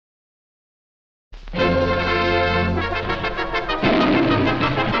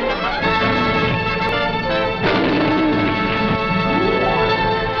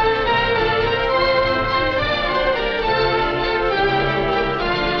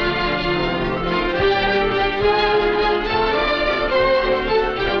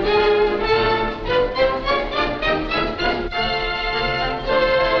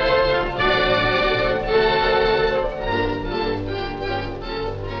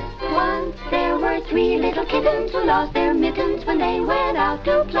three little kittens who lost their mittens when they went out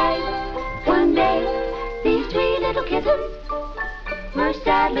to play. One day, these three little kittens were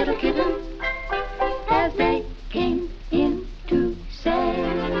sad little kittens as they came in to say,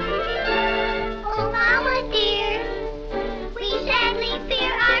 "Oh, Mama dear, we sadly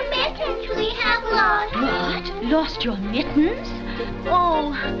fear our mittens we have lost." What? Lost your mittens?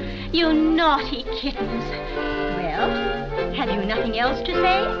 Oh, you naughty kittens. Well, have you nothing else to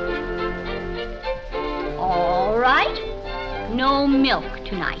say? All right. No milk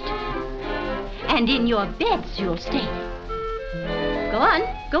tonight. And in your beds you'll stay. Go on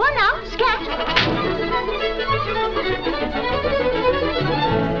now, scat.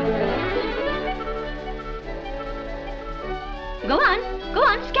 Go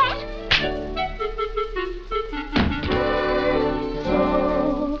on, scat.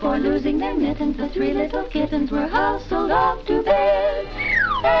 So, for losing their mittens, the three little kittens were hustled off to bed.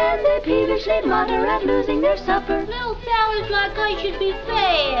 And they peevishly mutter at losing their supper. Little fellas like I should be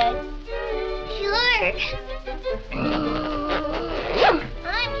fed. Sure.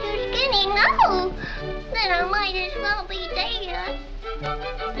 I'm too skinny, no. Then I might as well be dead.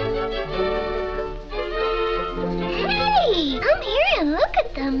 Hey, come here and look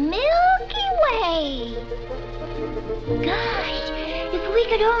at the Milky Way. Gosh, if we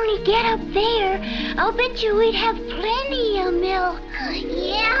could only get up there, I'll bet you we'd have plenty of milk.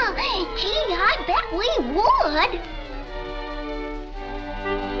 Yeah, gee, I bet we would.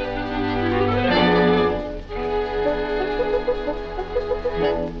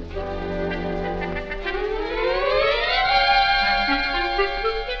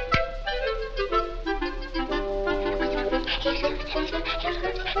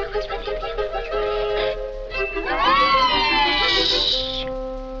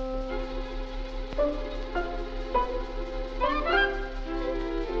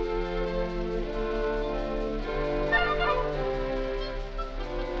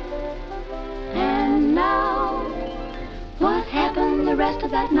 And now, what happened the rest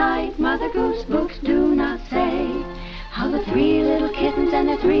of that night, Mother Goose books do not say. How the three little kittens and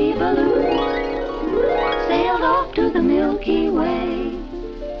their three balloons sailed off to the Milky Way.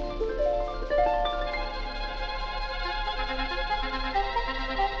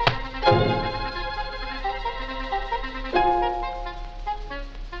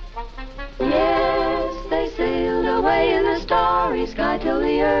 Yes, they sailed away in the starry sky till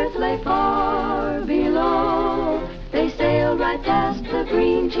the earth lay far below. They sailed right past the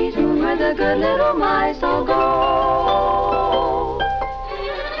green cheese moon where the good little mice all go.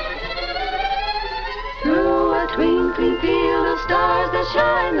 Through a twinkling field of stars that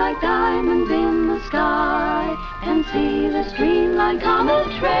shine like diamonds in the sky, and see the streamline comet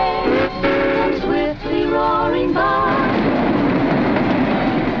train come swiftly roaring by.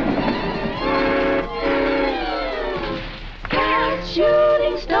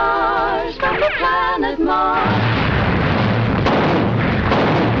 Shooting stars from the planet Mars,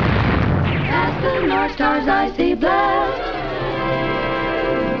 past the North Star's icy blast,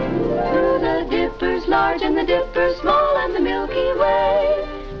 through the dippers large and the dippers small and the Milky Way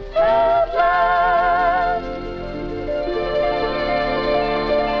at last.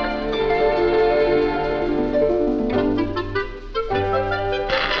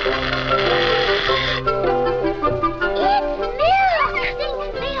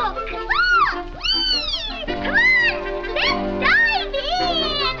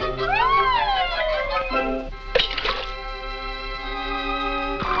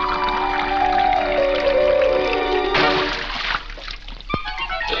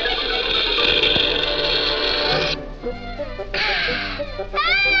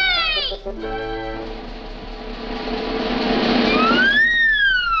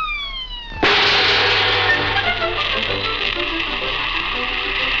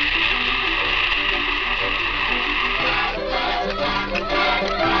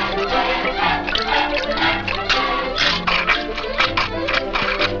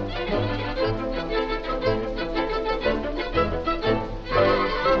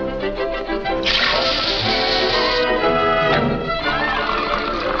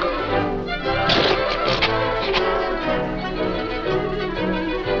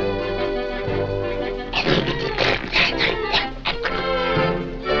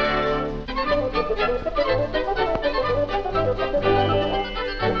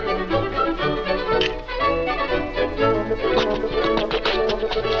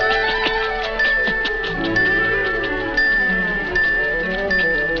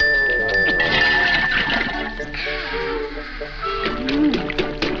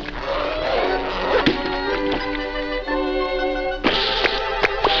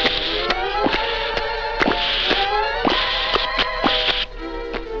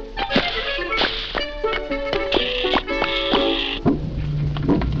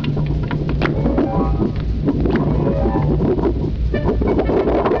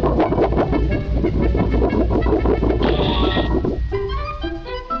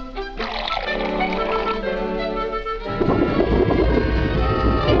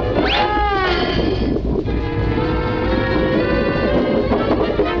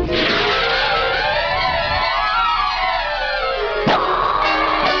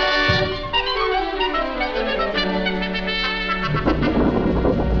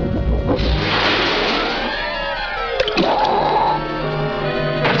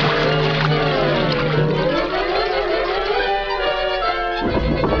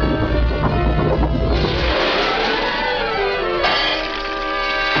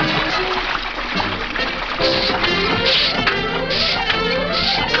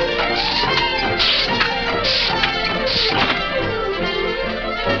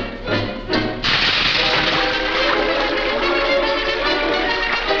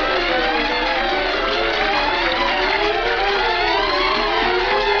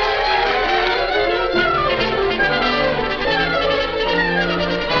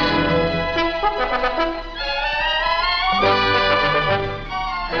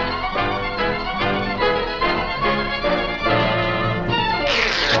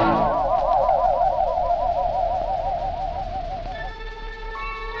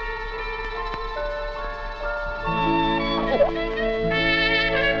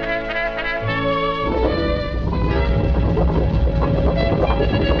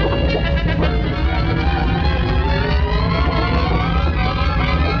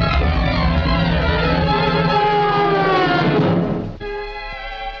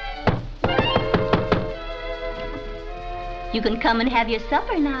 You can come and have your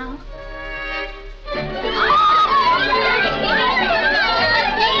supper now.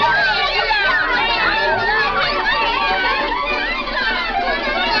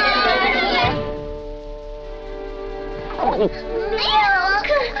 Milk!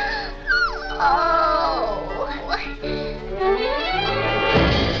 Oh.